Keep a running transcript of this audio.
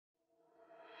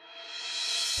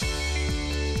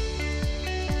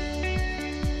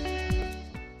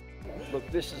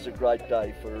this is a great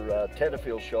day for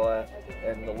Tenterfield Shire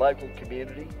and the local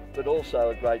community, but also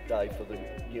a great day for the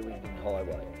New England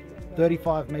Highway.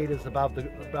 35 metres above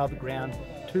the ground,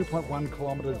 2.1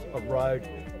 kilometres of road,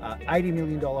 $80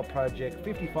 million project,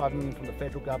 $55 million from the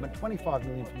federal government, $25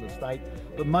 million from the state,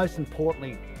 but most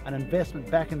importantly, an investment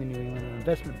back in the New England, an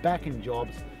investment back in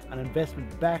jobs, an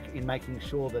investment back in making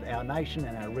sure that our nation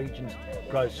and our regions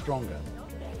grow stronger.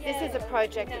 This is a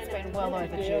project that's been well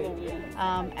overdue,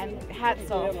 and hats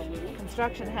off,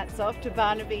 construction hats off to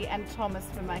Barnaby and Thomas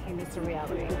for making this a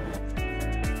reality.